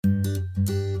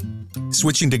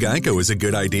Switching to Geico is a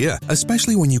good idea,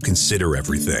 especially when you consider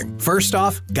everything. First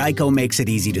off, Geico makes it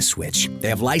easy to switch. They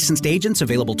have licensed agents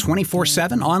available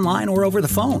 24/7 online or over the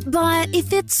phone. But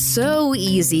if it's so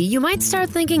easy, you might start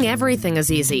thinking everything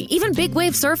is easy, even big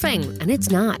wave surfing. And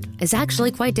it's not. It's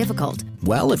actually quite difficult.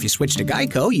 Well, if you switch to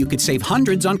Geico, you could save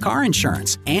hundreds on car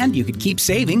insurance. And you could keep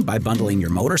saving by bundling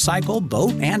your motorcycle,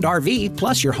 boat, and RV,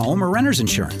 plus your home or renter's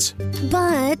insurance.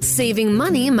 But saving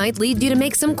money might lead you to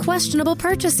make some questionable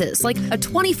purchases, like a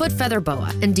 20-foot feather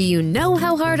boa. And do you know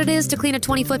how hard it is to clean a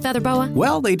 20-foot feather boa?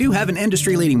 Well, they do have an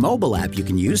industry-leading mobile app you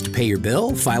can use to pay your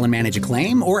bill, file and manage a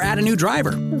claim, or add a new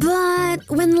driver. But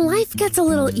when life gets a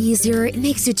little easier, it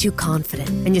makes you too confident,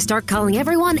 and you start calling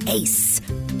everyone Ace.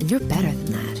 And you're better than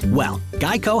that. Well,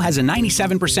 Geico has a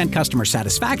 97% customer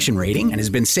satisfaction rating and has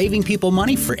been saving people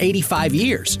money for 85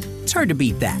 years. It's hard to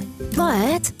beat that.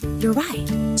 But you're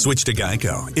right. Switch to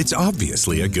Geico. It's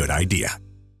obviously a good idea.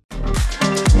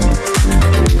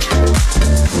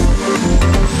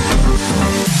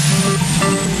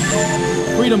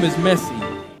 Freedom is messy.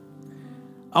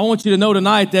 I want you to know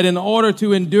tonight that in order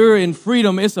to endure in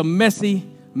freedom, it's a messy,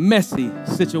 messy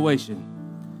situation.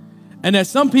 And that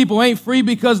some people ain't free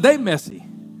because they messy.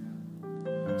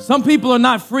 Some people are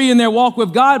not free in their walk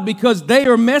with God because they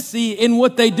are messy in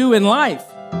what they do in life.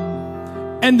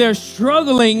 And they're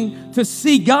struggling to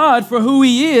see God for who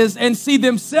He is and see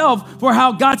themselves for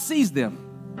how God sees them.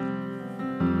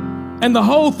 And the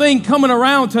whole thing coming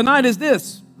around tonight is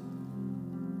this.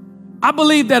 I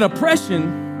believe that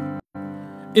oppression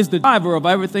is the driver of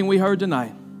everything we heard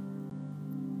tonight.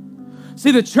 See,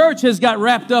 the church has got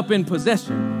wrapped up in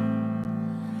possession.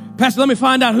 Pastor, let me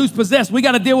find out who's possessed. We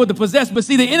got to deal with the possessed. But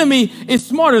see, the enemy is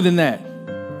smarter than that.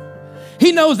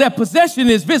 He knows that possession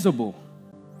is visible.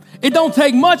 It don't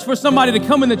take much for somebody to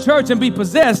come in the church and be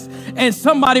possessed and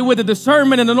somebody with a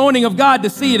discernment and anointing of God to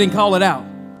see it and call it out.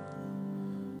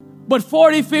 But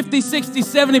 40, 50, 60,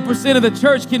 70% of the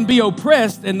church can be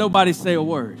oppressed and nobody say a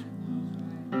word.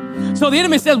 So the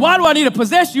enemy says, why do I need to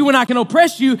possess you when I can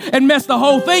oppress you and mess the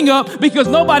whole thing up? Because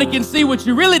nobody can see what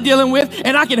you're really dealing with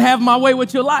and I can have my way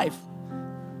with your life.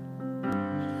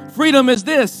 Freedom is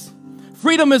this.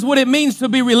 Freedom is what it means to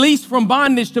be released from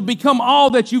bondage, to become all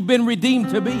that you've been redeemed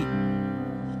to be.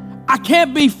 I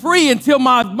can't be free until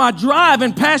my drive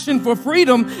and passion for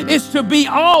freedom is to be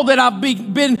all that I've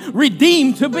been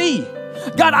redeemed to be.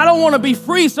 God, I don't want to be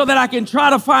free so that I can try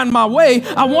to find my way.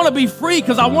 I want to be free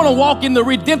because I want to walk in the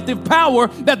redemptive power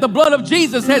that the blood of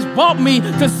Jesus has bought me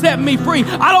to set me free.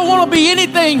 I don't want to be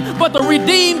anything but the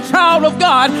redeemed child of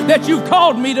God that you've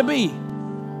called me to be.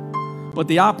 But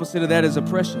the opposite of that is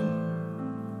oppression,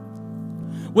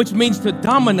 which means to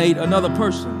dominate another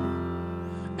person,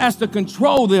 as to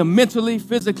control them mentally,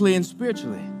 physically, and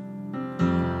spiritually.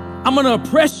 I'm going to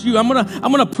oppress you. I'm going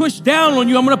to push down on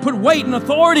you. I'm going to put weight and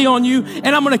authority on you.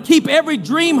 And I'm going to keep every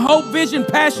dream, hope, vision,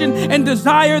 passion, and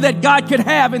desire that God could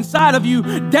have inside of you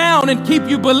down and keep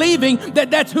you believing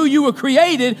that that's who you were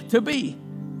created to be.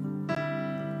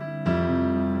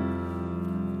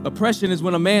 Oppression is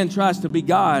when a man tries to be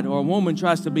God or a woman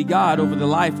tries to be God over the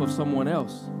life of someone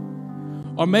else.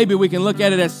 Or maybe we can look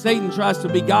at it as Satan tries to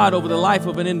be God over the life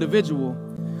of an individual,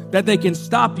 that they can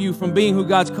stop you from being who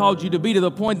God's called you to be, to the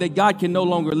point that God can no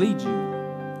longer lead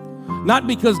you. Not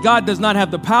because God does not have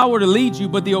the power to lead you,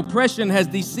 but the oppression has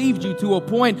deceived you to a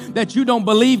point that you don't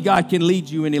believe God can lead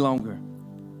you any longer.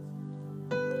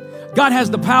 God has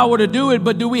the power to do it,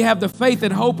 but do we have the faith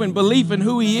and hope and belief in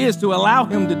who He is to allow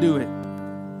Him to do it?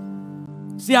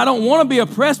 See, I don't want to be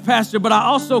oppressed, Pastor, but I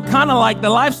also kind of like the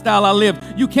lifestyle I live.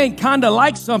 You can't kind of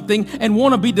like something and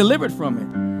want to be delivered from it.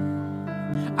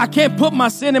 I can't put my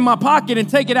sin in my pocket and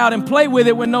take it out and play with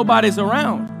it when nobody's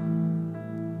around.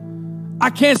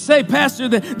 I can't say, Pastor,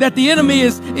 that the enemy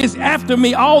is after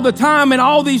me all the time and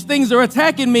all these things are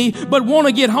attacking me, but want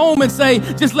to get home and say,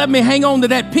 just let me hang on to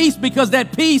that peace, because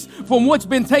that peace from what's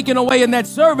been taken away in that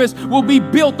service will be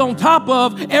built on top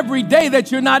of every day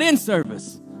that you're not in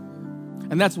service.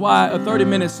 And that's why a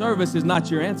 30-minute service is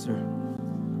not your answer.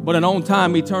 But an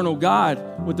on-time, eternal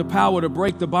God with the power to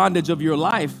break the bondage of your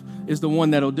life is the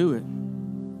one that'll do it.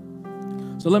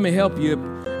 So let me help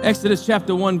you. Exodus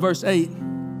chapter 1, verse 8.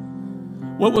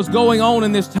 What was going on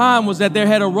in this time was that there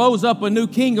had arose up a new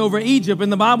king over Egypt.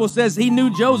 And the Bible says he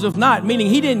knew Joseph not, meaning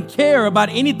he didn't care about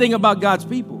anything about God's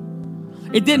people.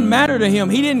 It didn't matter to him.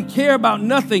 He didn't care about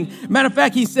nothing. Matter of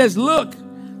fact, he says, look,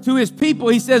 to his people,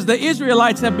 he says, the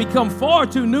Israelites have become far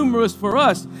too numerous for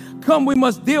us. Come, we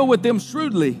must deal with them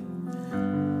shrewdly.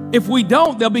 If we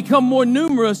don't, they'll become more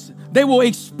numerous. They will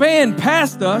expand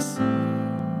past us.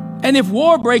 And if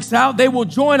war breaks out, they will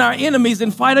join our enemies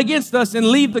and fight against us and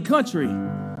leave the country.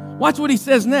 Watch what he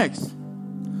says next.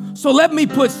 So let me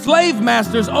put slave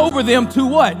masters over them to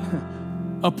what?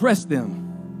 Oppress them.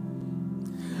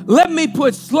 Let me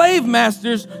put slave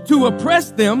masters to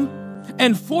oppress them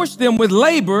and force them with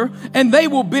labor, and they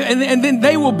will build, and then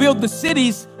they will build the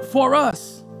cities for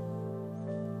us.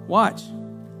 Watch.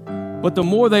 But the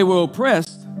more they were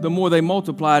oppressed, the more they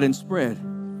multiplied and spread.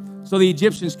 So the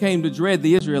Egyptians came to dread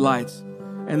the Israelites,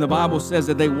 and the Bible says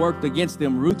that they worked against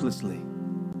them ruthlessly.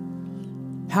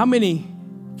 How many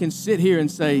can sit here and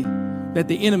say that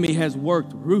the enemy has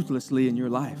worked ruthlessly in your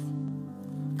life?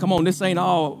 Come on, this ain't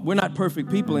all. We're not perfect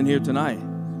people in here tonight.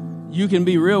 You can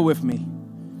be real with me.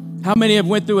 How many have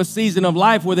went through a season of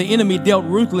life where the enemy dealt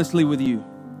ruthlessly with you?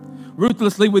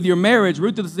 Ruthlessly with your marriage,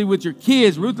 ruthlessly with your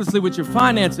kids, ruthlessly with your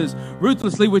finances,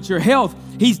 ruthlessly with your health.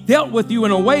 He's dealt with you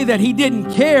in a way that he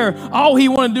didn't care. All he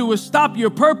wanted to do was stop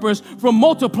your purpose from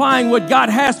multiplying what God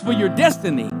has for your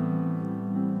destiny.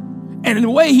 And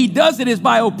the way he does it is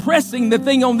by oppressing the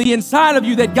thing on the inside of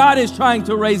you that God is trying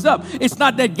to raise up. It's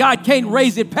not that God can't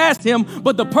raise it past him,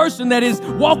 but the person that is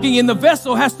walking in the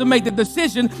vessel has to make the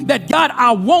decision that, God,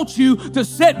 I want you to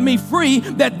set me free,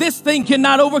 that this thing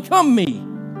cannot overcome me.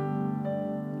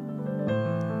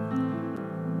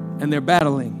 And they're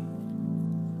battling.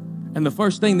 And the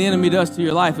first thing the enemy does to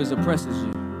your life is oppresses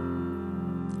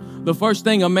you. The first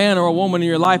thing a man or a woman in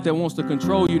your life that wants to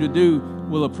control you to do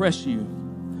will oppress you.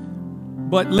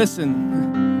 But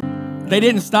listen, they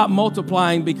didn't stop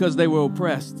multiplying because they were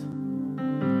oppressed.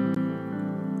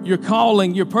 Your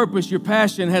calling, your purpose, your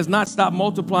passion has not stopped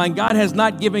multiplying. God has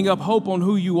not given up hope on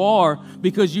who you are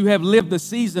because you have lived the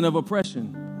season of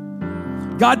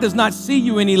oppression. God does not see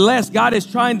you any less. God is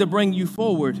trying to bring you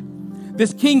forward.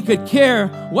 This king could care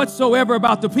whatsoever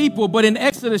about the people, but in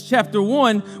Exodus chapter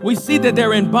 1, we see that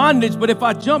they're in bondage. But if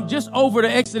I jump just over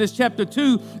to Exodus chapter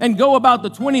 2 and go about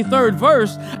the 23rd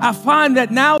verse, I find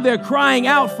that now they're crying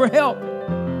out for help.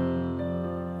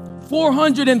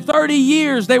 430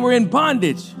 years they were in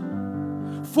bondage.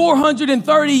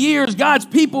 430 years God's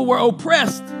people were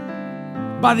oppressed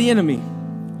by the enemy.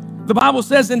 The Bible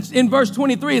says in verse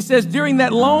 23, it says, during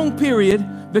that long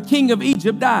period, the king of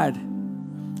Egypt died.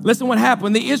 Listen what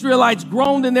happened. The Israelites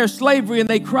groaned in their slavery and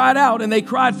they cried out and they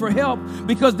cried for help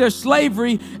because their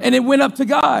slavery, and it went up to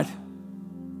God.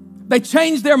 They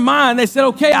changed their mind. They said,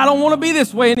 okay, I don't want to be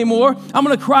this way anymore. I'm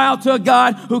going to cry out to a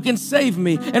God who can save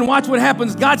me. And watch what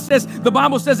happens. God says, the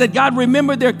Bible says that God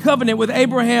remembered their covenant with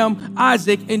Abraham,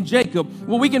 Isaac, and Jacob.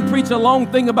 Well, we can preach a long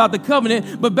thing about the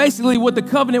covenant, but basically what the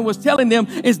covenant was telling them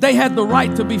is they had the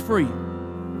right to be free.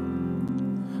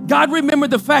 God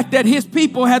remembered the fact that his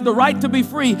people had the right to be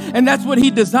free, and that's what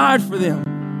he desired for them.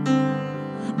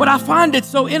 But I find it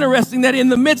so interesting that in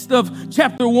the midst of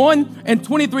chapter 1 and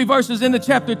 23 verses into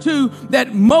chapter 2,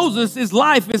 that Moses'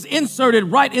 life is inserted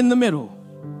right in the middle.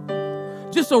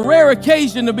 Just a rare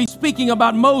occasion to be speaking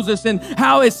about Moses and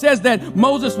how it says that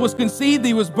Moses was conceived,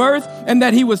 he was birthed, and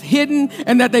that he was hidden,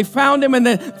 and that they found him, and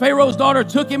that Pharaoh's daughter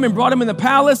took him and brought him in the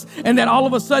palace, and that all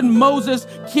of a sudden Moses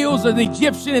kills an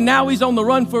Egyptian, and now he's on the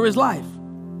run for his life.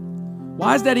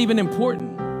 Why is that even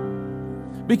important?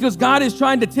 Because God is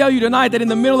trying to tell you tonight that in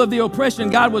the middle of the oppression,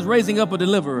 God was raising up a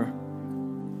deliverer.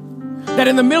 That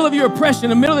in the middle of your oppression, in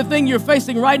the middle of the thing you're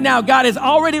facing right now, God has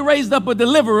already raised up a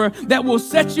deliverer that will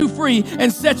set you free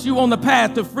and set you on the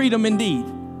path to freedom indeed.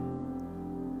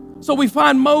 So we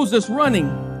find Moses running.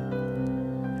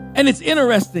 And it's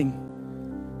interesting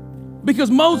because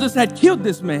Moses had killed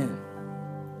this man.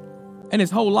 And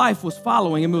his whole life was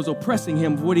following him. It was oppressing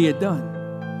him for what he had done.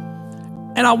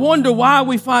 And I wonder why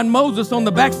we find Moses on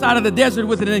the backside of the desert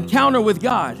with an encounter with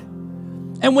God.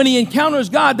 And when he encounters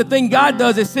God, the thing God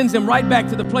does is sends him right back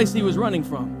to the place he was running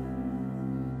from.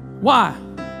 Why?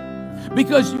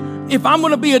 Because if I'm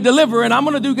going to be a deliverer and I'm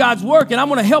going to do God's work and I'm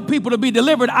going to help people to be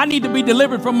delivered, I need to be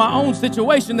delivered from my own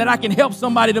situation that I can help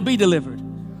somebody to be delivered.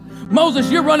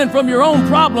 Moses, you're running from your own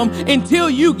problem until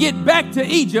you get back to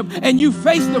Egypt and you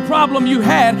face the problem you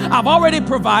had. I've already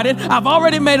provided. I've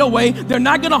already made a way. They're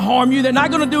not going to harm you. They're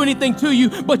not going to do anything to you,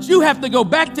 but you have to go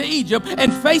back to Egypt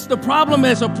and face the problem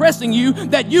that's oppressing you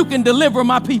that you can deliver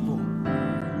my people.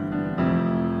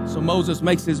 So Moses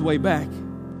makes his way back.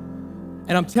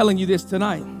 And I'm telling you this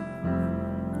tonight.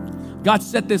 God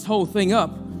set this whole thing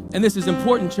up. And this is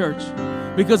important, church,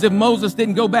 because if Moses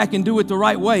didn't go back and do it the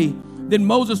right way, then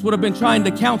Moses would have been trying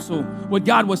to counsel what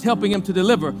God was helping him to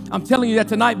deliver. I'm telling you that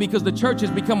tonight because the church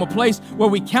has become a place where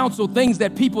we counsel things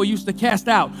that people used to cast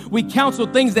out. We counsel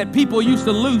things that people used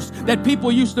to loose, that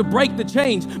people used to break the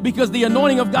chains because the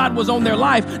anointing of God was on their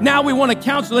life. Now we want to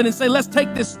counsel it and say, let's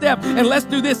take this step and let's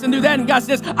do this and do that. And God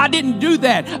says, I didn't do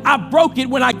that. I broke it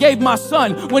when I gave my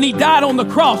son, when he died on the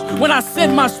cross, when I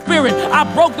sent my spirit.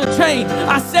 I broke the chain.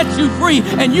 I set you free,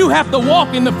 and you have to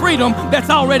walk in the freedom that's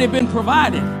already been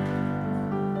provided.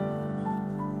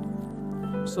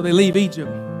 So they leave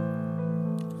Egypt,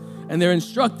 and they're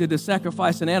instructed to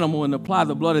sacrifice an animal and apply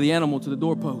the blood of the animal to the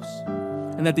doorposts.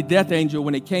 And that the death angel,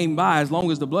 when it came by, as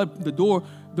long as the blood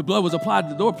was applied to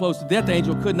the doorpost, the death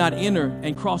angel could not enter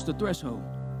and cross the threshold.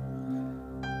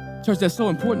 Church, that's so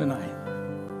important tonight.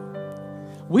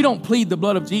 We don't plead the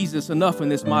blood of Jesus enough in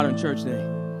this modern church day.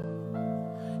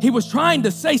 He was trying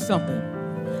to say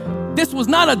something. This was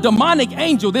not a demonic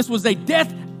angel. This was a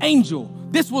death angel.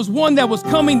 This was one that was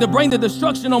coming to bring the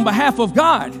destruction on behalf of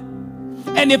God.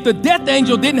 And if the death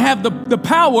angel didn't have the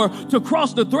power to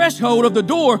cross the threshold of the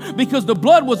door because the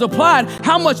blood was applied,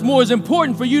 how much more is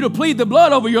important for you to plead the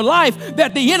blood over your life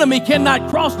that the enemy cannot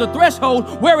cross the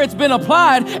threshold where it's been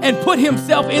applied and put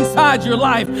himself inside your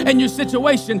life and your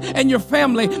situation and your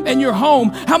family and your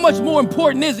home? How much more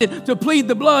important is it to plead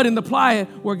the blood and apply it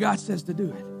where God says to do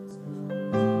it?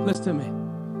 Listen to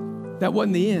me. That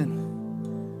wasn't the end.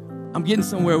 I'm getting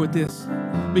somewhere with this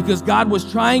because God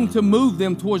was trying to move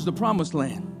them towards the promised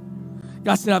land.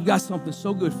 God said, I've got something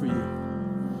so good for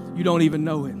you. You don't even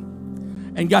know it.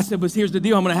 And God said, but here's the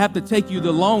deal. I'm going to have to take you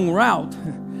the long route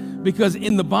because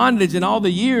in the bondage and all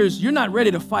the years, you're not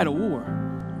ready to fight a war.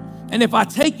 And if I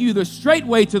take you the straight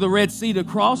way to the Red Sea to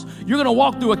cross, you're going to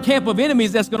walk through a camp of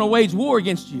enemies that's going to wage war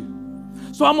against you.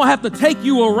 So I'm going to have to take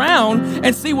you around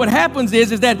and see what happens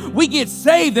is that we get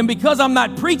saved. And because I'm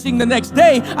not preaching the next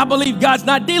day, I believe God's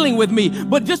not dealing with me.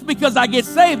 But just because I get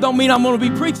saved don't mean I'm going to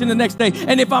be preaching the next day.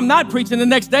 And if I'm not preaching the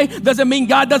next day, doesn't mean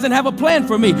God doesn't have a plan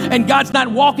for me. And God's not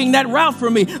walking that route for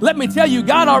me. Let me tell you,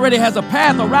 God already has a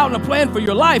path, a route, and a plan for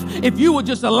your life if you would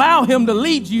just allow him to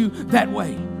lead you that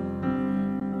way.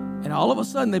 And all of a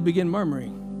sudden they begin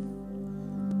murmuring.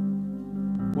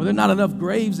 Were there not enough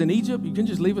graves in Egypt? You can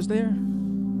just leave us there?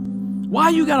 Why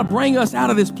you got to bring us out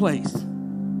of this place?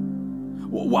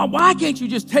 Why can't you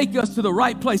just take us to the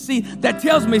right place? See, that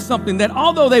tells me something, that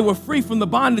although they were free from the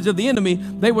bondage of the enemy,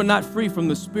 they were not free from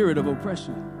the spirit of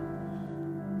oppression.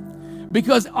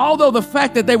 Because although the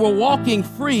fact that they were walking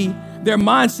free, their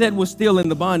mindset was still in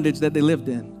the bondage that they lived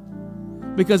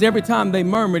in. Because every time they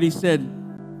murmured, he said,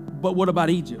 but what about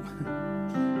Egypt?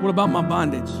 What about my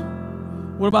bondage?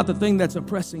 What about the thing that's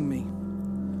oppressing me?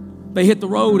 They hit the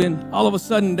road and all of a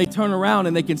sudden they turn around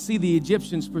and they can see the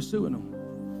Egyptians pursuing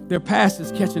them. Their past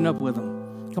is catching up with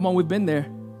them. Come on, we've been there.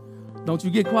 Don't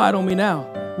you get quiet on me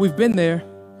now. We've been there.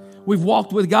 We've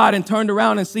walked with God and turned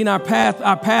around and seen our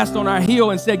past on our heel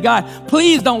and said, God,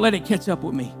 please don't let it catch up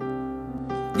with me.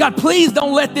 God, please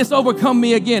don't let this overcome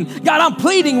me again. God, I'm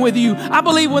pleading with you. I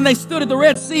believe when they stood at the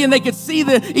Red Sea and they could see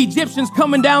the Egyptians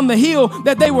coming down the hill,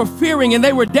 that they were fearing and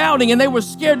they were doubting and they were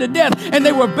scared to death and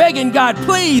they were begging God,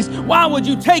 please, why would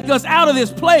you take us out of this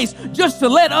place just to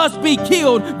let us be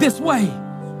killed this way?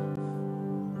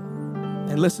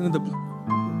 And listen to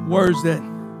the words that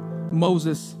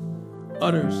Moses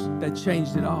utters that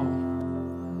changed it all.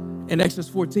 In Exodus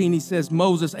 14, he says,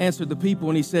 Moses answered the people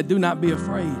and he said, do not be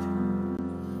afraid.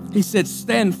 He said,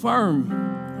 stand firm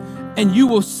and you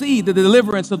will see the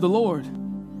deliverance of the Lord.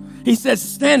 He said,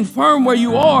 stand firm where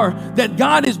you are, that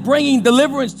God is bringing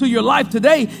deliverance to your life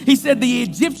today. He said, the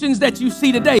Egyptians that you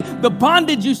see today, the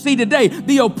bondage you see today,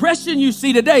 the oppression you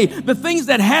see today, the things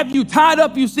that have you tied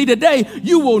up you see today,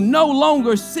 you will no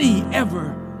longer see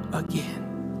ever again.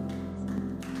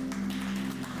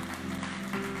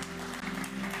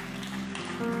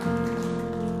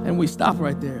 And we stop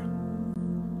right there.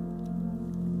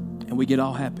 And we get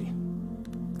all happy.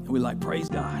 And we're like, praise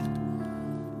God.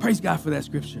 Praise God for that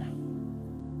scripture.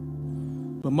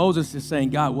 But Moses is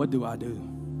saying, God, what do I do?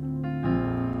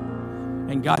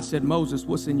 And God said, Moses,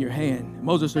 what's in your hand?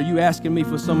 Moses, are you asking me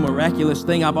for some miraculous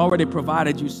thing? I've already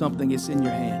provided you something. It's in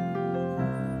your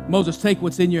hand. Moses, take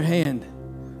what's in your hand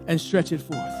and stretch it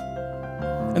forth.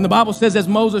 And the Bible says as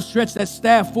Moses stretched that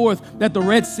staff forth, that the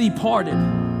Red Sea parted.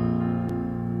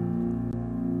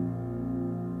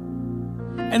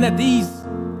 And that these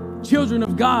children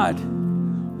of God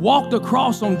walked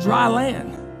across on dry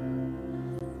land.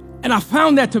 And I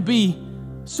found that to be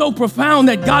so profound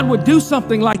that God would do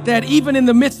something like that even in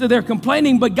the midst of their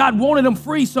complaining, but God wanted them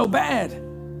free so bad.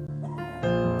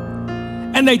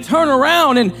 And they turn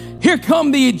around and here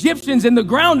come the Egyptians and the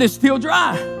ground is still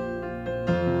dry.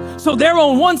 So they're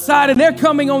on one side and they're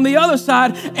coming on the other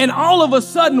side. And all of a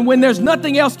sudden, when there's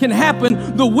nothing else can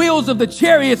happen, the wheels of the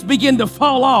chariots begin to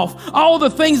fall off. All the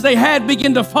things they had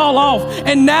begin to fall off.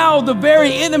 And now the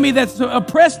very enemy that's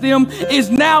oppressed them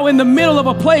is now in the middle of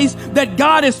a place that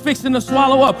God is fixing to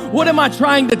swallow up. What am I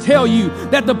trying to tell you?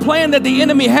 That the plan that the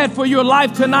enemy had for your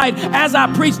life tonight, as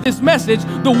I preach this message,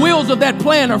 the wheels of that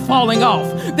plan are falling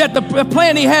off. That the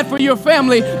plan he had for your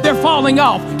family, they're falling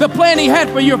off. The plan he had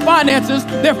for your finances,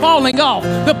 they're falling off.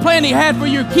 The plan he had for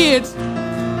your kids,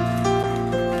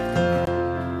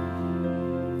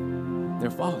 they're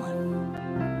falling.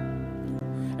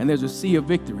 And there's a sea of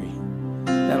victory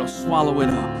that'll swallow it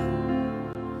up.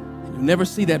 And you'll never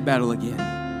see that battle again.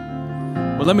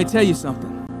 But let me tell you something.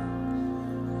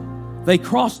 They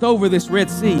crossed over this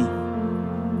Red Sea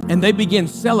and they began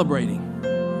celebrating.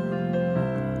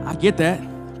 I get that.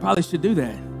 Probably should do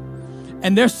that.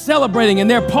 And they're celebrating and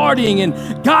they're partying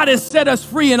and God has set us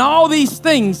free and all these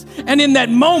things. And in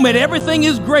that moment, everything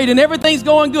is great and everything's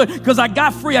going good because I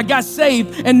got free, I got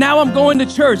saved, and now I'm going to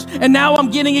church and now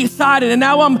I'm getting excited and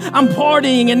now I'm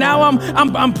partying and now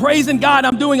I'm praising God.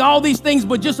 I'm doing all these things,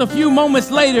 but just a few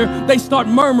moments later, they start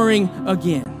murmuring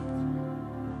again.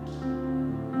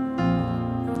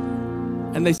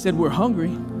 And they said, we're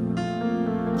hungry.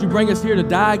 Did you bring us here to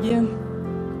die again?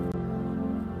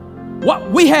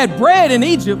 What? We had bread in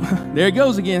Egypt. There it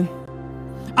goes again.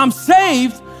 I'm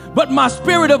saved, but my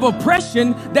spirit of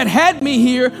oppression that had me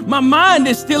here, my mind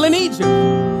is still in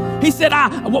Egypt. He said,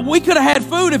 we could have had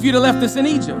food if you'd have left us in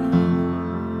Egypt.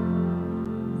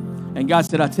 And God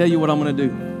said, I tell you what I'm going to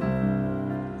do.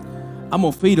 I'm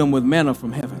going to feed them with manna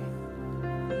from heaven.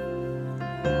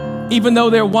 Even though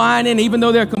they're whining, even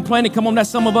though they're complaining, come on, that's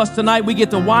some of us tonight. We get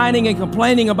to whining and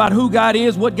complaining about who God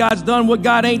is, what God's done, what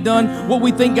God ain't done, what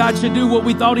we think God should do, what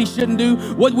we thought he shouldn't do,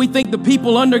 what we think the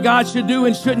people under God should do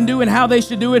and shouldn't do and how they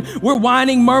should do it. We're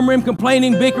whining, murmuring,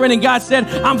 complaining, bickering, and God said,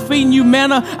 I'm feeding you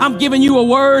manna. I'm giving you a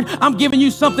word. I'm giving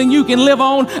you something you can live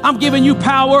on. I'm giving you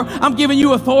power. I'm giving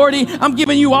you authority. I'm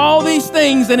giving you all these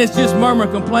things, and it's just murmur,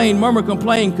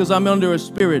 complain, because I'm under a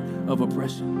spirit of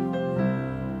oppression.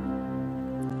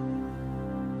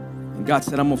 And God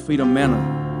said, I'm going to feed them manna.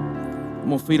 I'm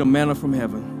going to feed them manna from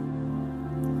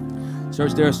heaven.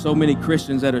 Church, there are so many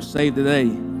Christians that are saved today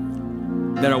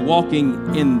that are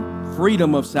walking in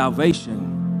freedom of salvation,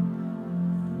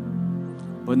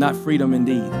 but not freedom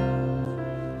indeed.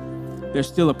 There's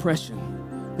still oppression.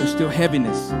 There's still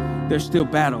heaviness. There's still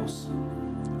battles.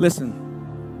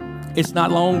 Listen, it's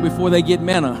not long before they get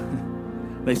manna,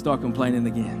 they start complaining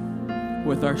again.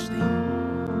 We're thirsty.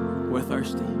 We're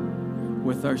thirsty.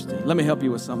 We're thirsty. Let me help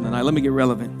you with something tonight. Let me get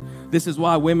relevant. This is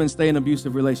why women stay in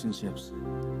abusive relationships.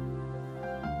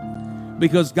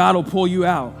 Because God will pull you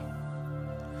out.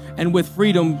 And with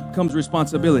freedom comes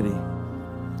responsibility.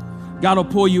 God will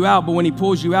pull you out, but when he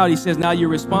pulls you out, he says, now you're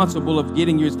responsible of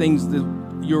getting your things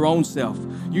your own self.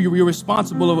 You're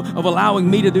responsible of allowing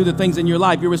me to do the things in your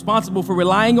life. You're responsible for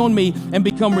relying on me and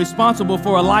become responsible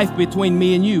for a life between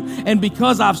me and you. And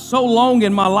because I've so long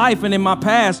in my life and in my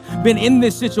past been in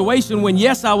this situation when,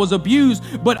 yes, I was abused,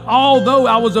 but although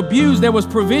I was abused, there was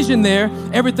provision there.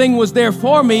 Everything was there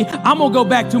for me. I'm going to go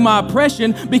back to my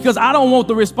oppression because I don't want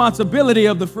the responsibility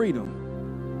of the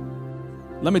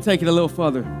freedom. Let me take it a little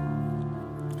further.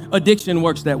 Addiction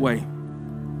works that way.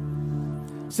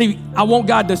 See, I want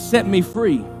God to set me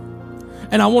free.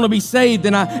 And I want to be saved,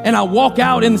 and I walk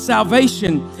out in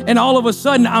salvation, and all of a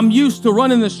sudden I'm used to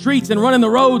running the streets and running the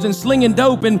roads and slinging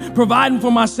dope and providing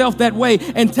for myself that way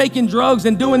and taking drugs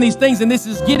and doing these things, and this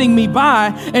is getting me by.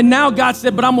 And now God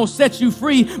said, but I'm going to set you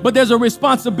free, but there's a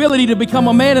responsibility to become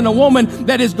a man and a woman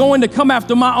that is going to come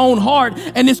after my own heart,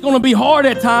 and it's going to be hard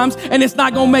at times, and it's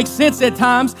not going to make sense at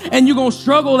times, and you're going to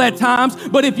struggle at times,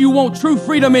 but if you want true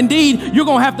freedom indeed, you're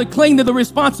going to have to cling to the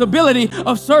responsibility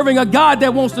of serving a God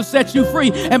that wants to set you free.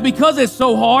 And because it's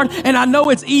so hard, and I know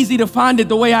it's easy to find it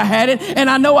the way I had it, and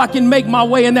I know I can make my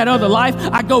way in that other life,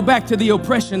 I go back to the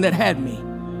oppression that had me.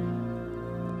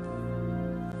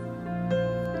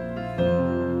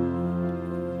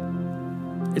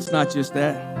 It's not just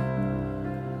that.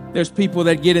 There's people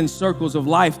that get in circles of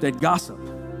life that gossip.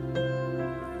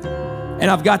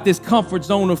 And I've got this comfort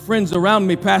zone of friends around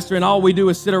me, Pastor, and all we do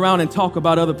is sit around and talk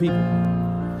about other people.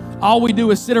 All we do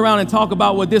is sit around and talk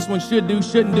about what this one should do,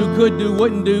 shouldn't do, could do,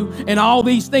 wouldn't do, and all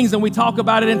these things, and we talk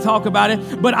about it and talk about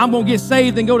it, but I'm going to get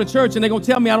saved and go to church, and they're going to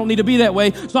tell me I don't need to be that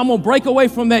way, so I'm going to break away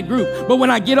from that group. But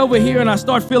when I get over here and I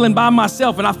start feeling by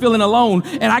myself and I'm feeling alone,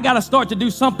 and I got to start to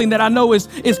do something that I know is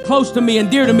close to me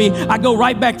and dear to me, I go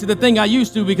right back to the thing I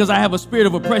used to because I have a spirit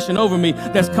of oppression over me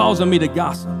that's causing me to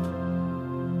gossip.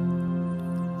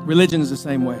 Religion is the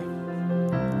same way.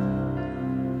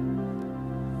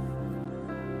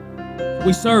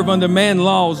 We serve under man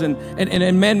laws and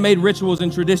man-made rituals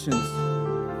and traditions.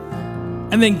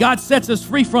 And then God sets us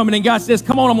free from it, and God says,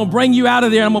 come on, I'm gonna bring you out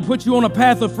of there, and I'm gonna put you on a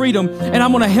path of freedom, and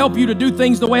I'm gonna help you to do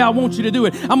things the way I want you to do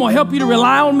it. I'm gonna help you to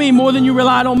rely on me more than you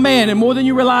relied on man and more than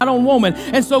you relied on woman.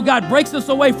 And so God breaks us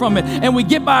away from it, and we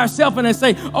get by ourselves and they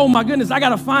say, oh my goodness, I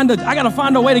gotta find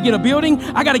a way to get a building,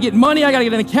 I gotta get money, I gotta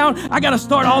get an account, I gotta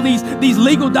start all these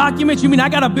legal documents. You mean I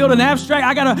gotta build an abstract,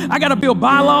 I gotta build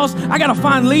bylaws, I gotta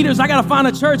find leaders, I gotta find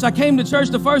a church. I came to church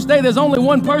the first day, there's only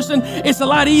one person. It's a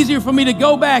lot easier for me to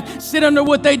go back, sit under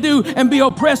what they do, and be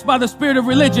oppressed by the spirit of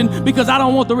religion because I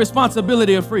don't want the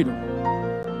responsibility of freedom.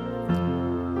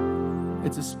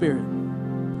 It's a spirit.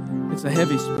 It's a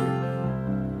heavy spirit.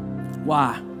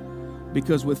 Why?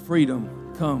 Because with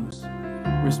freedom comes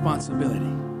responsibility.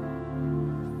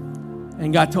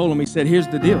 And God told him, he said, here's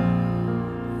the deal.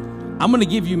 I'm going to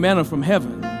give you manna from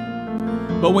heaven,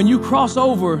 but when you cross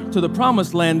over to the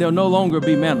promised land, there'll no longer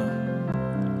be manna.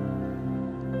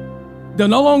 There'll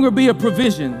no longer be a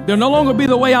provision. There'll no longer be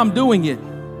the way I'm doing it.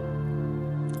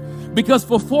 Because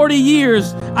for 40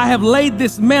 years, I have laid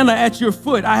this manna at your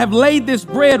foot. I have laid this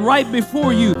bread right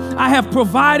before you. I have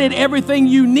provided everything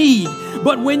you need.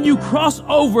 But when you cross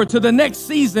over to the next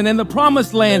season in the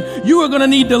promised land, you are going to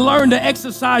need to learn to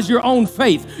exercise your own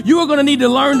faith. You are going to need to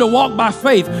learn to walk by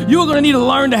faith. You are going to need to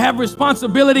learn to have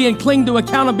responsibility and cling to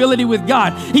accountability with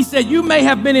God. He said, you may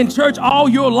have been in church all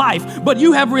your life, but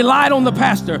you have relied on the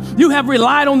pastor. You have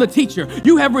relied on the teacher.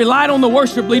 You have relied on the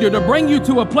worship leader to bring you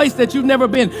to a place that you've never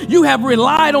been. You have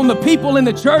relied on the people in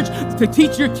the church to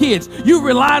teach your kids. You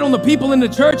relied on the people in the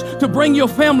church to bring your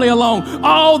family along.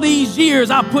 All these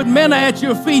years, I put manna at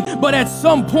your feet, but at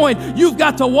some point you've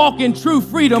got to walk in true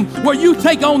freedom where you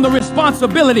take on the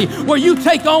responsibility, where you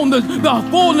take on the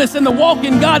fullness and the walk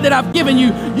in God that I've given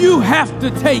you. You have to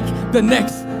take the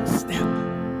next step,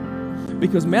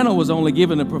 because manna was only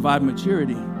given to provide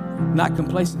maturity, not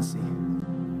complacency.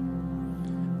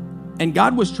 And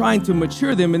God was trying to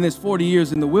mature them in this 40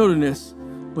 years in the wilderness,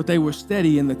 but they were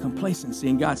steady in the complacency,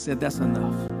 and God said, that's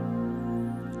enough.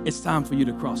 It's time for you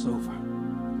to cross over.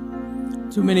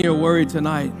 Too many are worried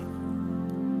tonight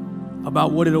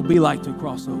about what it'll be like to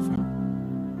cross over.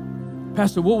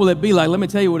 Pastor, what will it be like? Let me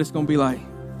tell you what it's going to be like.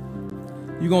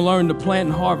 You're going to learn to plant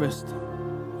and harvest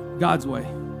God's way.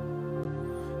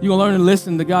 You're going to learn to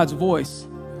listen to God's voice,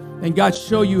 and God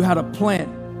show you how to plant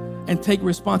and take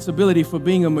responsibility for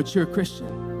being a mature Christian.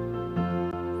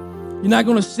 You're not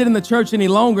going to sit in the church any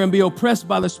longer and be oppressed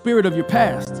by the spirit of your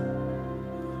past.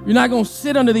 You're not going to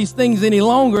sit under these things any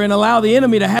longer and allow the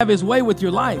enemy to have his way with your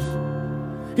life.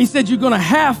 He said you're going to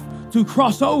have to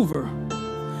cross over.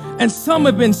 And some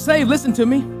have been saved. Listen to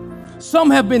me.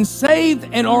 Some have been saved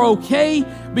and are okay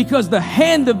because the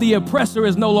hand of the oppressor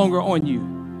is no longer on you.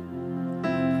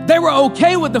 They were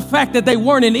okay with the fact that they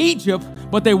weren't in Egypt,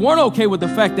 but they weren't okay with the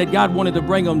fact that God wanted to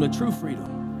bring them to true freedom.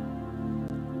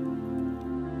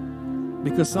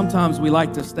 Because sometimes we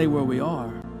like to stay where we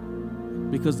are,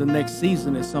 because the next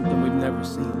season is something we've never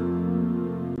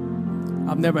seen.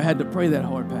 I've never had to pray that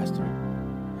hard, Pastor.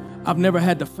 I've never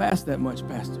had to fast that much,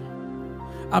 Pastor.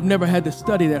 I've never had to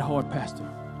study that hard, Pastor.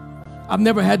 I've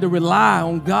never had to rely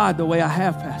on God the way I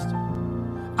have, Pastor.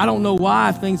 I don't know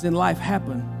why things in life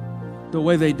happen the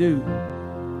way they do.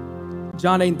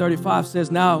 John 8:35 says,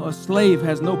 now a slave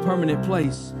has no permanent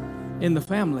place in the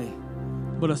family,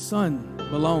 but a son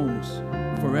belongs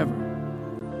forever.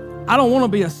 I don't want to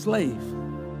be a slave.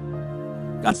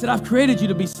 God said, I've created you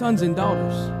to be sons and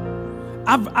daughters.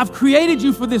 I've created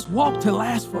you for this walk to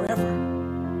last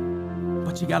forever.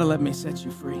 But you got to let me set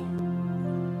you free.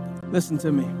 Listen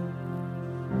to me.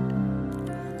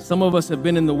 Some of us have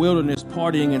been in the wilderness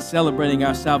partying and celebrating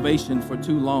our salvation for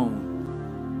too long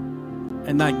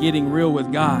and not getting real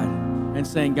with God and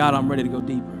saying, God, I'm ready to go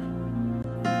deeper.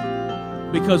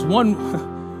 Because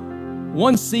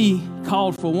one sea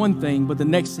called for one thing, but the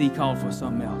next sea called for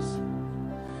something else.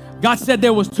 God said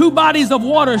there was two bodies of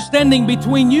water standing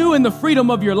between you and the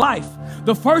freedom of your life.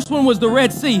 The first one was the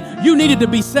Red Sea. You needed to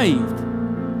be saved.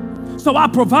 So I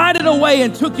provided a way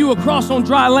and took you across on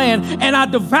dry land, and I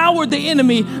devoured the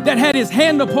enemy that had his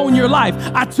hand upon your life.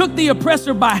 I took the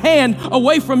oppressor by hand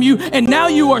away from you, and now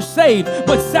you are saved.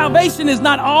 But salvation is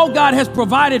not all God has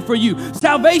provided for you.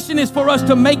 Salvation is for us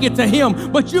to make it to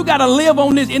him. But you got to live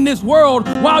in this world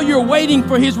while you're waiting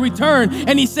for his return.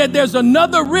 And he said, there's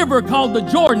another river called the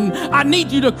Jordan. I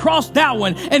need you to cross that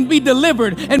one and be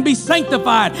delivered and be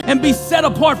sanctified and be set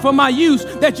apart for my use,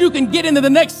 that you can get into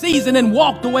the next season and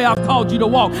walk the way I've called you to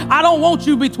walk. I don't want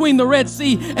you between the Red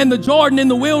Sea and the Jordan in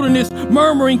the wilderness,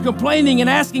 murmuring, complaining, and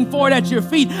asking for it at your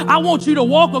feet. I want you to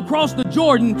walk across the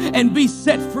Jordan and be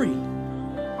set free.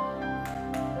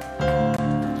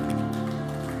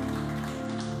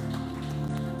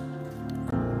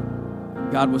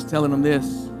 God was telling them this,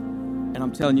 and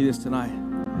I'm telling you this tonight.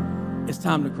 It's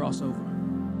time to cross over.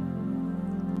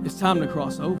 It's time to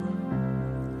cross over.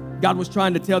 God was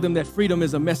trying to tell them that freedom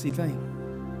is a messy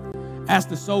thing. Ask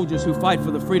the soldiers who fight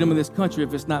for the freedom of this country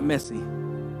if it's not messy.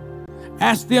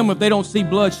 Ask them if they don't see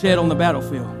bloodshed on the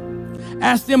battlefield.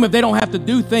 Ask them if they don't have to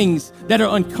do things that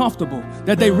are uncomfortable,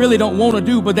 that they really don't want to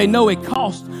do, but they know it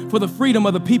costs for the freedom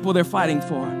of the people they're fighting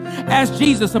for. Ask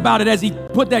Jesus about it as he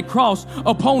put that cross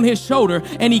upon his shoulder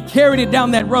and he carried it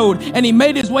down that road and he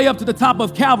made his way up to the top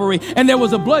of Calvary, and there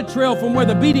was a blood trail from where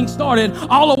the beating started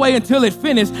all the way until it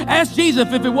finished. Ask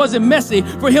Jesus if it wasn't messy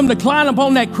for him to climb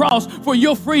upon that cross for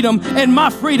your freedom and my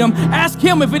freedom. Ask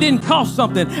him if it didn't cost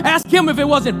something. Ask him if it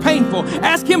wasn't painful.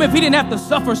 Ask him if he didn't have to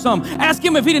suffer some. Ask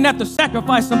him if he didn't have to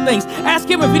sacrifice some things. Ask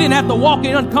him if he didn't have to walk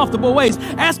in uncomfortable ways.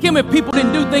 Ask him if people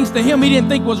didn't do things to him he didn't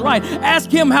think was right. Ask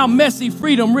him how messy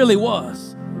freedom really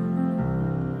was.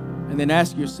 And then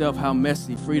ask yourself how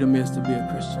messy freedom is to be a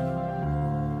Christian.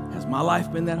 Has my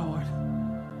life been that hard?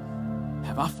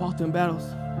 Have I fought them battles?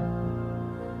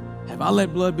 Have I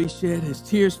let blood be shed? Has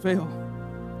tears fell?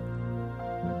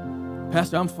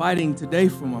 Pastor, I'm fighting today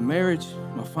for my marriage,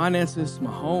 my finances,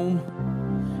 my home,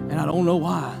 and I don't know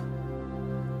why.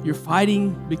 You're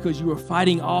fighting because you are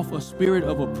fighting off a spirit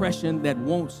of oppression that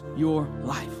wants your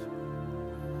life.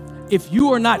 If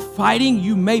you are not fighting,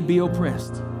 you may be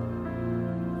oppressed.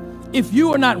 If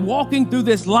you are not walking through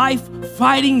this life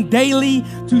fighting daily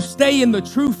to stay in the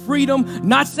true freedom,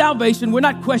 not salvation, we're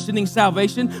not questioning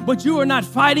salvation, but you are not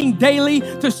fighting daily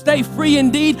to stay free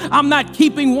indeed. I'm not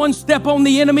keeping one step on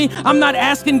the enemy. I'm not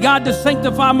asking God to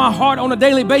sanctify my heart on a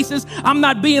daily basis. I'm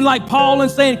not being like Paul and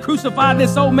saying, crucify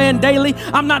this old man daily.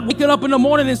 I'm not waking up in the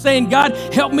morning and saying, God,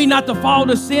 help me not to fall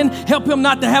to sin. Help him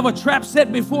not to have a trap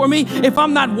set before me. If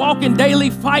I'm not walking daily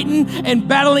fighting and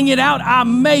battling it out, I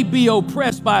may be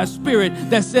oppressed by a spirit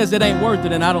that says it ain't worth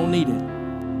it and I don't need it.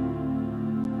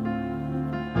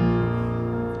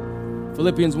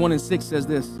 Philippians 1:6 says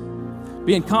this,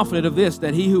 being confident of this,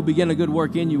 that he who began a good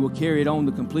work in you will carry it on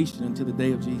to completion until the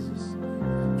day of Jesus.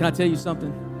 Can I tell you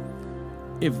something?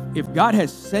 If God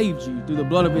has saved you through the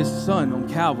blood of his son on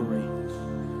Calvary,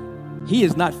 he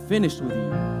is not finished with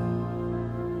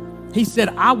you. He said,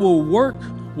 I will work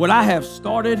what I have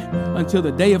started until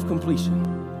the day of completion.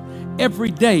 Every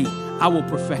day I will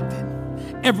perfect it.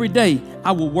 Every day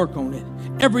I will work on it.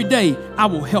 Every day I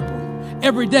will help them.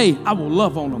 Every day I will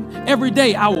love on them. Every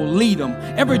day I will lead them.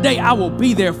 Every day I will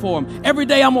be there for them. Every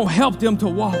day I'm going to help them to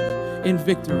walk in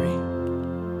victory.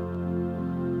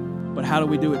 But how do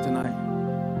we do it tonight?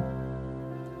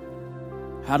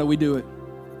 How do we do it?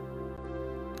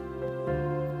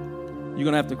 You're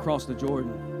going to have to cross the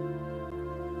Jordan.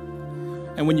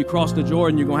 And when you cross the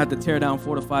Jordan, you're going to have to tear down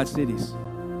fortified cities.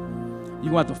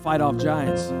 You're going to have to fight off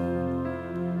giants.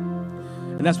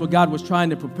 And that's what God was trying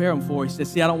to prepare them for. He said,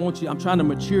 see, I don't want you, I'm trying to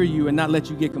mature you and not let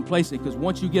you get complacent, because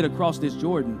once you get across this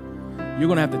Jordan, you're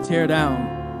going to have to tear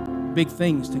down big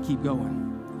things to keep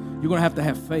going. You're going to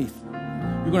have faith.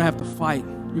 You're going to have to fight.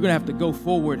 You're going to have to go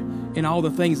forward in all the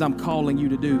things I'm calling you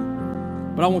to do.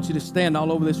 But I want you to stand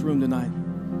all over this room tonight.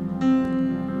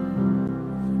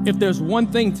 If there's one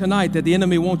thing tonight that the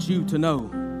enemy wants you to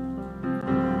know,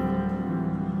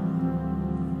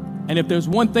 and if there's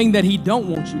one thing that he don't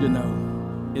want you to know,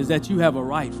 is that you have a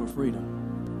right for freedom.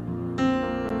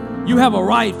 You have a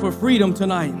right for freedom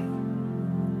tonight.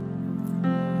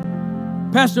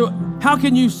 Pastor, how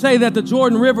can you say that the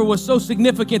Jordan River was so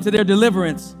significant to their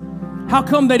deliverance? How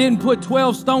come they didn't put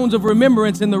 12 stones of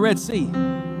remembrance in the Red Sea?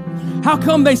 How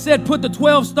come they said put the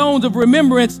 12 stones of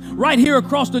remembrance right here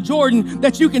across the Jordan,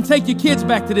 that you can take your kids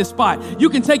back to this spot? You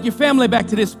can take your family back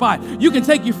to this spot. You can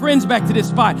take your friends back to this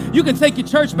spot. You can take your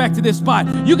church back to this spot.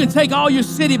 You can take all your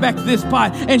city back to this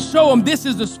spot and show them this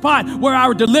is the spot where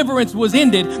our deliverance was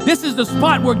ended. This is the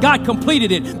spot where God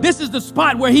completed it. This is the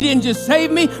spot where he didn't just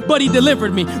save me, but he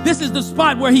delivered me. This is the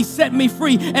spot where he set me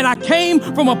free. And I came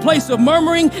from a place of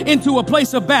murmuring into a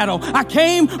place of battle. I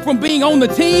came from being on the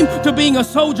team to being a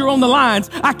soldier on the lines.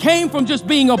 I came from just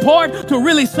being a part to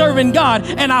really serving God,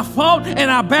 and I fought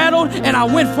and I battled and I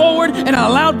went forward and I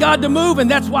allowed God to move, and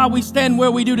that's why we stand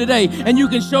where we do today. And you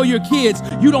can show your kids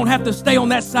you don't have to stay on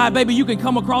that side, baby. You can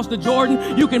come across the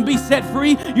Jordan. You can be set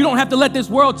free. You don't have to let this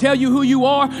world tell you who you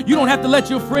are. You don't have to let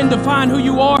your friend define who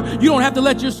you are. You don't have to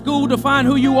let your school define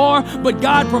who you are. But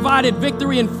God provided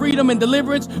victory and freedom and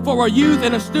deliverance for a youth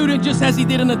and a student, just as he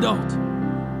did an adult.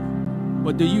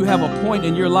 But do you have a point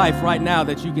in your life right now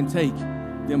that you can take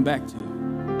them back to?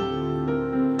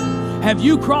 Have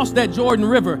you crossed that Jordan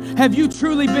River? Have you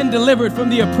truly been delivered from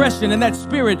the oppression and that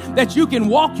spirit that you can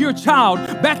walk your child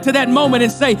back to that moment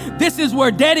and say, this is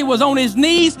where daddy was on his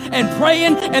knees and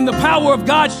praying, and the power of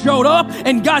God showed up,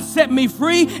 and God set me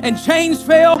free, and chains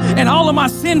fell, and all of my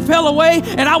sin fell away,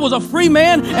 and I was a free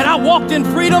man, and I walked in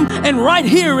freedom, and right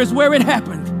here is where it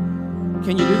happened.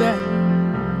 Can you do that?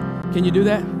 Can you do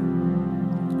that?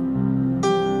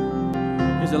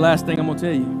 Here's the last thing I'm going to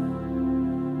tell you.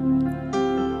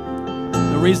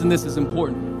 The reason this is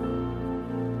important.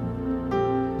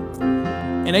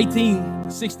 In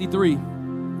 1863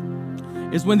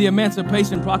 is when the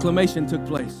Emancipation Proclamation took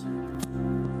place.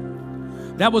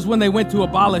 That was when they went to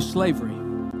abolish slavery.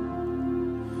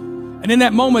 And in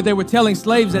that moment, they were telling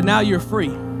slaves that now you're free.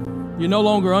 You're no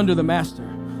longer under the master.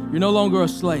 You're no longer a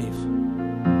slave.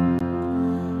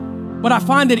 But I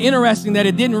find it interesting that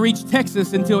it didn't reach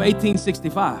Texas until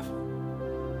 1865.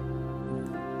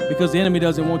 Because the enemy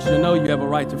doesn't want you to know you have a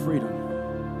right to freedom.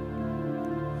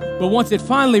 But once it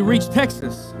finally reached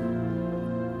Texas,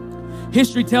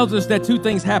 history tells us that two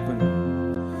things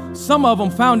happened. Some of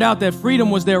them found out that freedom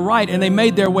was their right, and they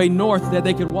made their way north that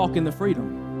they could walk in the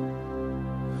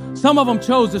freedom. Some of them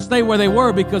chose to stay where they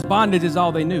were because bondage is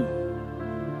all they knew.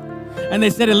 And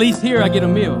they said, at least here I get a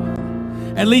meal.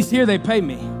 At least here they pay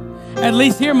me. At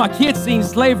least here my kids seen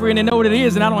slavery and they know what it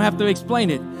is and I don't have to explain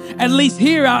it. At least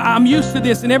here I'm used to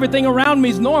this and everything around me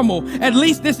is normal. At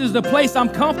least this is the place I'm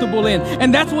comfortable in.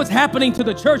 And that's what's happening to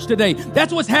the church today.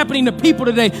 That's what's happening to people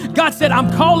today. God said, I'm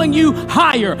calling you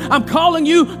higher. I'm calling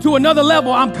you to another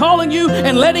level. I'm calling you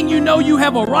and letting you know you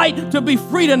have a right to be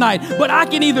free tonight. But I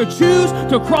can either choose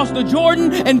to cross the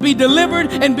Jordan and be delivered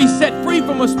and be set free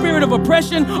from a spirit of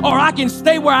oppression, or I can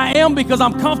stay where I am because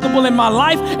I'm comfortable in my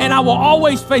life, and I will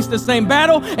always face the same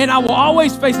battle, and I will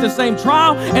always face the same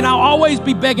trial, and I'll always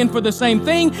be begging for the same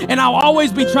thing, and I'll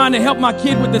always be trying to help my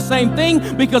kid with the same thing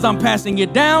because I'm passing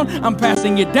it down, I'm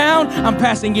passing it down, I'm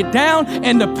passing it down,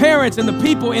 and the parents and the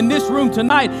people in this room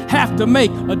tonight have to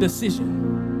make a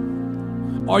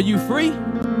decision. Are you free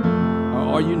or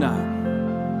are you not?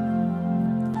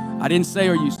 I didn't say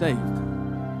are you saved.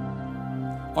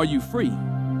 Are you free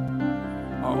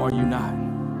or are you not?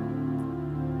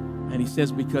 And he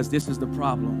says, because this is the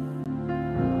problem.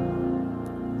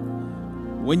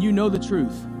 When you know the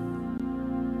truth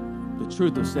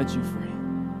will set you free.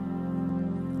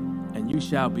 And you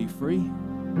shall be free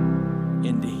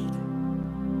indeed.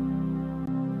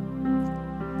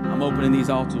 I'm opening these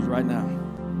altars right now.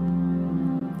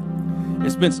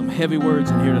 There's been some heavy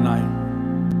words in here tonight.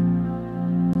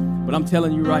 But I'm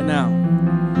telling you right now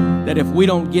that if we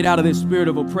don't get out of this spirit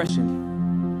of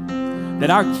oppression, that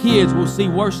our kids will see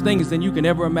worse things than you can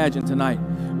ever imagine tonight.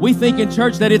 We think in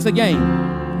church that it's a game.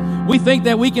 We think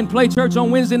that we can play church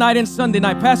on Wednesday night and Sunday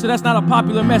night. Pastor, that's not a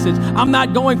popular message. I'm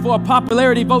not going for a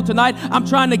popularity vote tonight. I'm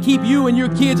trying to keep you and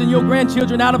your kids and your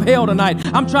grandchildren out of hell tonight.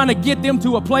 I'm trying to get them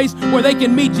to a place where they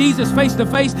can meet Jesus face to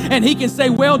face and he can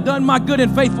say, well done, my good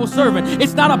and faithful servant.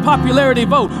 It's not a popularity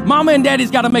vote. Mama and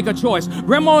daddy's got to make a choice.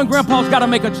 Grandma and grandpa's got to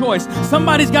make a choice.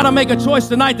 Somebody's got to make a choice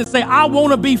tonight to say, I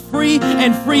want to be free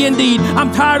and free indeed.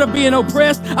 I'm tired of being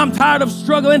oppressed. I'm tired of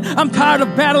struggling. I'm tired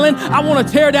of battling. I want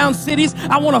to tear down cities.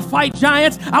 I want to fight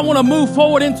giants. I want to move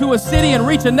forward into a city and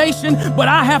reach a nation, but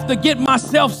I have to get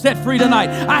myself set free tonight.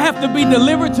 I have to be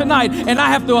delivered tonight, and I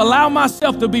have to allow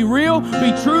myself to be real,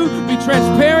 be true, be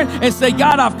transparent, and say,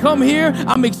 God, I've come here.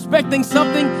 I'm expecting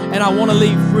something, and I want to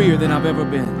leave freer than I've ever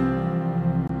been.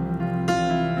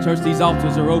 Church, these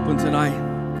altars are open tonight.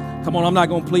 Come on, I'm not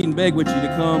going to plead and beg with you to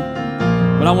come,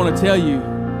 but I want to tell you,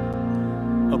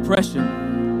 oppression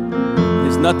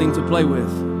is nothing to play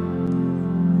with.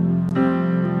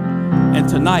 And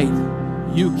tonight,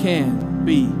 you can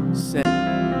be set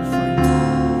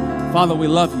free. Father, we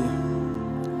love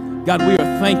you. God, we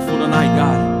are thankful tonight,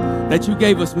 God, that you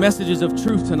gave us messages of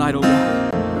truth tonight, oh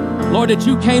God. Lord, that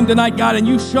you came tonight, God, and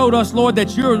you showed us, Lord,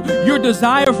 that your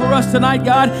desire for us tonight,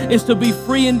 God, is to be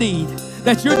free indeed.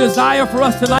 That your desire for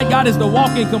us tonight, God, is to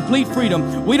walk in complete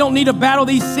freedom. We don't need to battle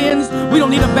these sins. We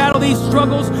don't need to battle these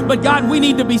struggles. But God, we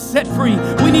need to be set free.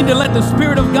 We need to let the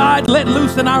Spirit of God let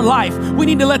loose in our life. We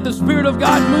need to let the Spirit of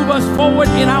God move us forward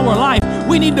in our life.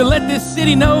 We need to let this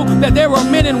city know that there are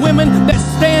men and women that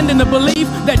stand in the belief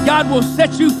that God will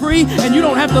set you free and you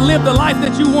don't have to live the life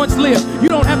that you once lived. You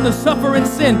don't have to suffer in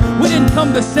sin. We didn't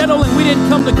come to settle and we didn't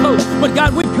come to coast. But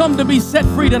God, we've come to be set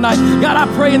free tonight. God, I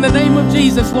pray in the name of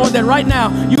Jesus, Lord, that right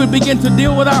now you would begin to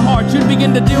deal with our hearts. You'd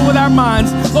begin to deal with our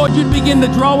minds. Lord, you'd begin to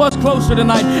draw us closer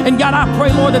tonight. And God, I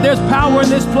pray, Lord, that there's power in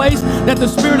this place, that the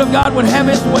Spirit of God would have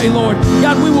its way, Lord.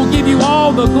 God, we will give you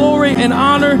all the glory and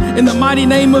honor in the mighty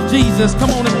name of Jesus. Come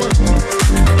on and work.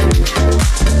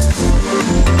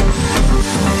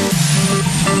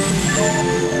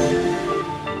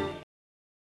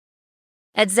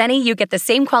 At Zenni, you get the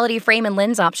same quality frame and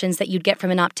lens options that you'd get from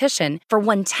an optician for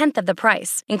 1/10 of the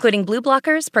price, including blue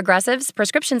blockers, progressives,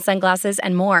 prescription sunglasses,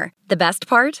 and more. The best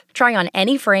part? Try on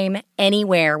any frame,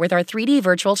 anywhere with our 3D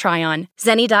virtual try-on.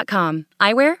 Zenni.com.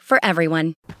 Eyewear for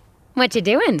everyone. What you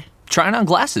doing? Trying on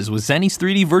glasses with Zenni's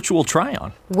 3D virtual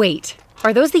try-on. Wait,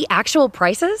 are those the actual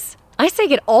prices? I say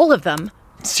get all of them.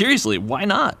 Seriously, why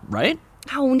not, right?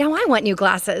 Oh, now I want new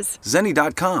glasses.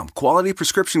 Zenni.com. Quality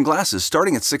prescription glasses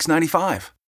starting at $6.95.